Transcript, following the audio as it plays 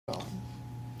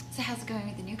So how's it going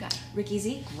with the new guy? Ricky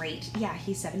Z, great. Yeah,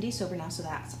 he's 7 days sober now, so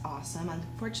that's awesome.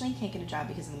 Unfortunately, he can't get a job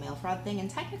because of the mail fraud thing, and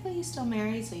technically he's still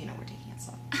married, so, you know, we're taking it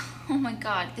slow. Oh my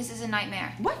god, this is a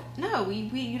nightmare. What? No,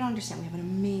 you don't understand. We have an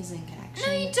amazing connection.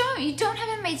 No, you don't. You don't have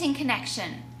an amazing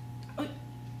connection. Oh.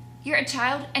 You're a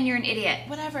child and you're an idiot.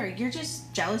 Whatever. You're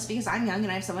just jealous because I'm young and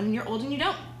I have someone and you're old and you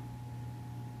don't.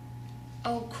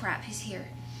 Oh crap, he's here.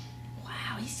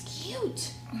 Wow, he's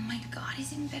cute. Oh my god,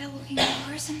 he's even better looking in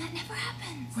person. That never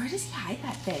happens. Where does he hide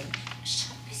that thing?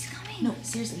 Shut up, he's coming. No,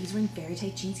 seriously, he's wearing very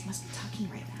tight jeans. He must be tucking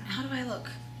right now. How do I look?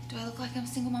 Do I look like I'm a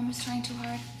single mom who's trying too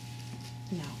hard?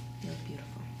 No, you look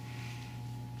beautiful.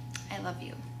 I love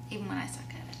you, even when I suck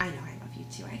at it. I know I love you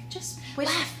too. I just wish...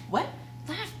 Laugh. What?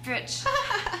 Laugh, bitch.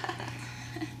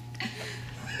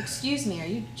 Excuse me, are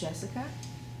you Jessica?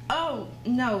 Oh,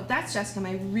 no, that's Jessica,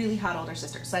 my really hot older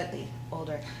sister. Slightly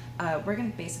older. We're gonna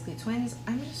basically twins.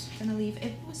 I'm just gonna leave.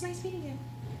 It was nice meeting you.